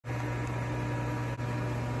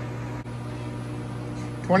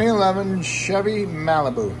2011 Chevy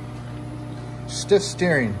Malibu. Stiff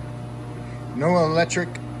steering. No electric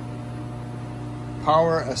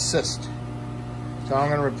power assist. So I'm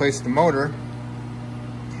going to replace the motor.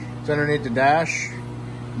 It's underneath the dash.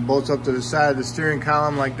 It bolts up to the side of the steering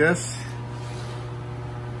column like this.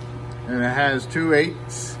 And it has 2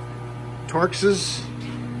 8s Torxes,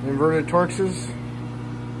 inverted Torxes.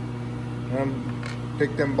 And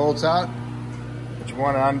pick them bolts out. But you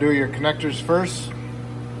want to undo your connectors first.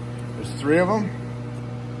 There's 3 of them.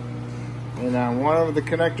 And on one of the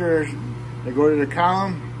connectors that go to the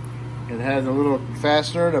column, it has a little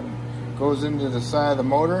fastener that goes into the side of the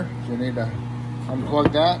motor. So you need to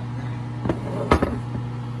unplug that.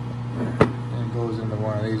 And it goes into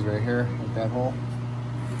one of these right here, like that hole.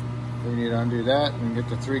 So you need to undo that and get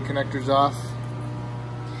the 3 connectors off.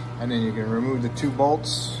 And then you can remove the 2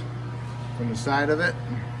 bolts from the side of it.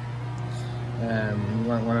 And you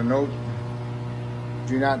want to note,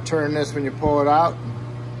 do not turn this when you pull it out,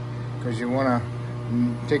 because you want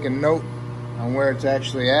to take a note on where it's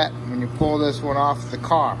actually at when you pull this one off the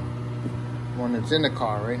car, the one that's in the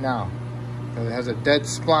car right now, because it has a dead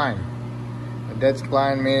spline. A dead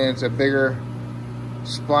spline means it's a bigger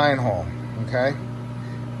spline hole, okay?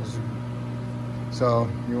 So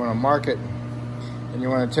you want to mark it, and you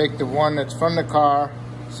want to take the one that's from the car,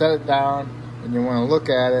 set it down, and you want to look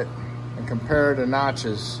at it and compare the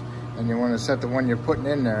notches, and you want to set the one you're putting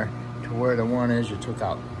in there to where the one is you took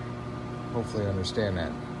out. Hopefully you understand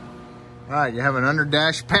that. All right, you have an under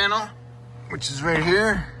dash panel, which is right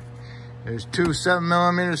here. There's 2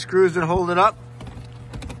 7mm screws that hold it up,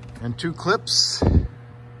 and 2 clips.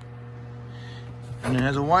 And it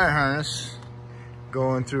has a wire harness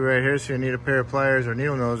going through right here, so you need a pair of pliers or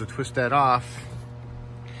needle nose to twist that off.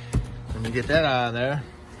 And you get that out of there.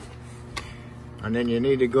 And then you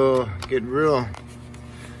need to go get real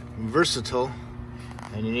versatile,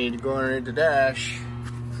 and you need to go underneath the dash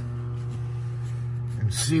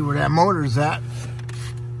and see where that motor's at.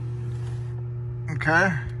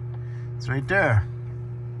 Okay, it's right there.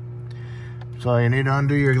 So you need to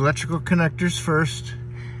undo your electrical connectors first,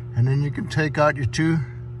 and then you can take out your 2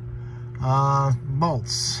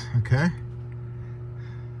 bolts, okay?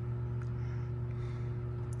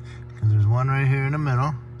 Because there's one right here in the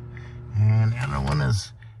middle, and the other one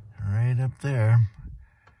is right up there.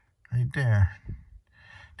 Right there.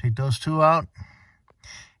 Take those 2 out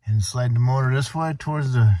and slide the motor this way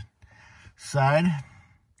towards the side,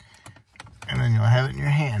 and then you'll have it in your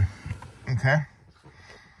hand. Okay?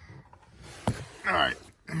 Alright,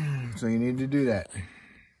 so you need to do that.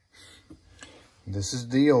 This is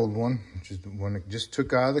the old one, which is the one that just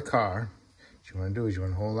took out of the car. What you want to do is you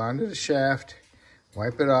want to hold on to the shaft,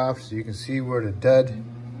 wipe it off so you can see where the dead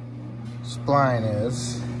spline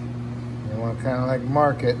is. You want to kind of like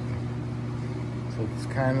mark it. So it's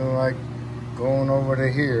kind of like going over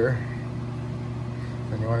to here.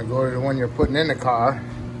 And you want to go to the one you're putting in the car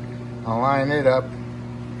and line it up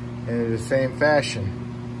in the same fashion.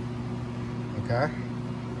 Okay?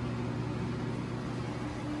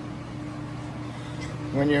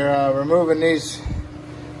 When you're removing these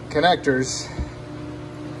connectors,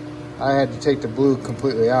 I had to take the blue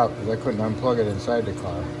completely out because I couldn't unplug it inside the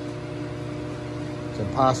car. It's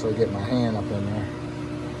impossible to get my hand up in there.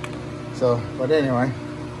 So, but anyway,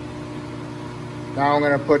 now I'm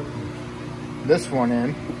gonna put this one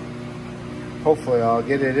in. Hopefully I'll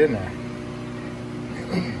get it in there.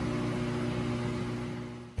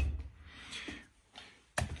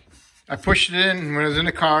 I pushed it in when I was in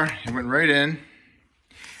the car. It went right in.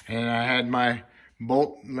 And I had my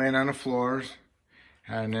bolt laying on the floors.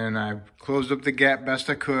 And then I closed up the gap best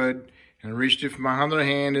I could. And I reached it with my other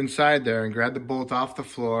hand inside there and grabbed the bolt off the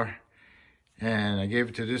floor. And I gave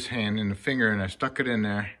it to this hand and the finger, and I stuck it in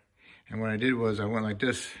there. And what I did was I went like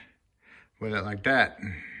this with it like that.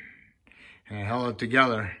 And I held it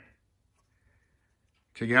together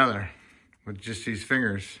with just these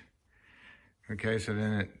fingers. Okay, so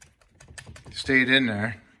then it stayed in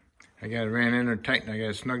there. I got it ran in there tight, and I got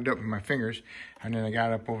it snugged up with my fingers. And then I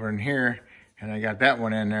got up over in here, and I got that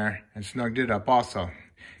one in there and snugged it up also,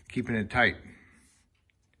 keeping it tight.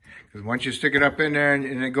 Because once you stick it up in there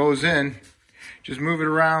and it goes in, just move it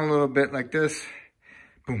around a little bit like this.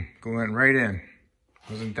 Boom, going right in.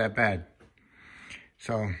 Wasn't that bad.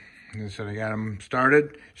 So I got them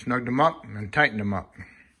started, snugged them up, and tightened them up.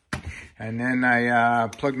 And then I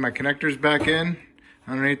plugged my connectors back in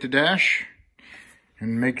underneath the dash.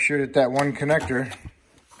 And make sure that that one connector,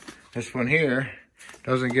 this one here,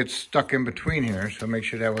 doesn't get stuck in between here. So make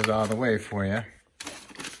sure that was out of the way for you.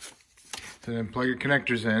 So then plug your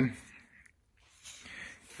connectors in.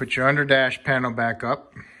 Put your under dash panel back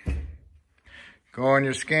up. go on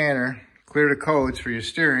your scanner, clear the codes for your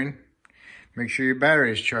steering, make sure your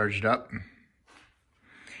battery is charged up,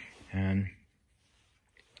 and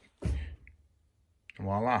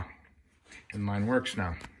voila, and mine works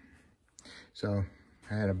now. So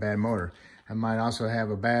I had a bad motor. I might also have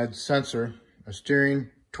a bad sensor, a steering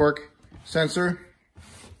torque sensor,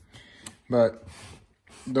 but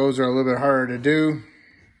those are a little bit harder to do.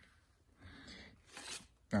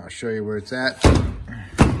 I'll show you where it's at.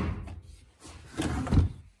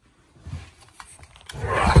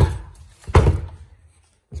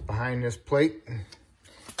 It's behind this plate.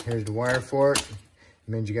 Here's the wire for it. It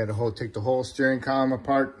means you got to take the whole steering column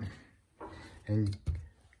apart and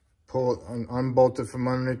pull it, unbolt it from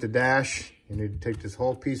underneath the dash. You need to take this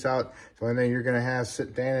whole piece out. So the only thing you're going to have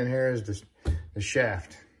sit down in here is the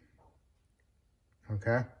shaft.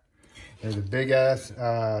 Okay. There's a big ass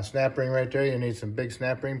snap ring right there. You need some big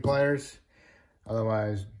snap ring pliers.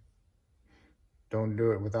 Otherwise, don't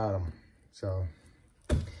do it without them. So,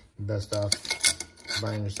 best off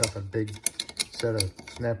buying yourself a big set of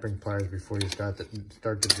snap ring pliers before you start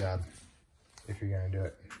the job, if you're gonna do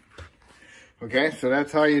it. Okay, so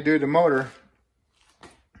that's how you do the motor.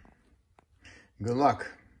 Good luck.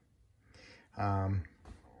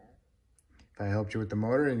 If I helped you with the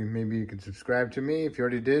motor, and maybe you could subscribe to me. If you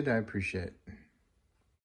already did, I appreciate it.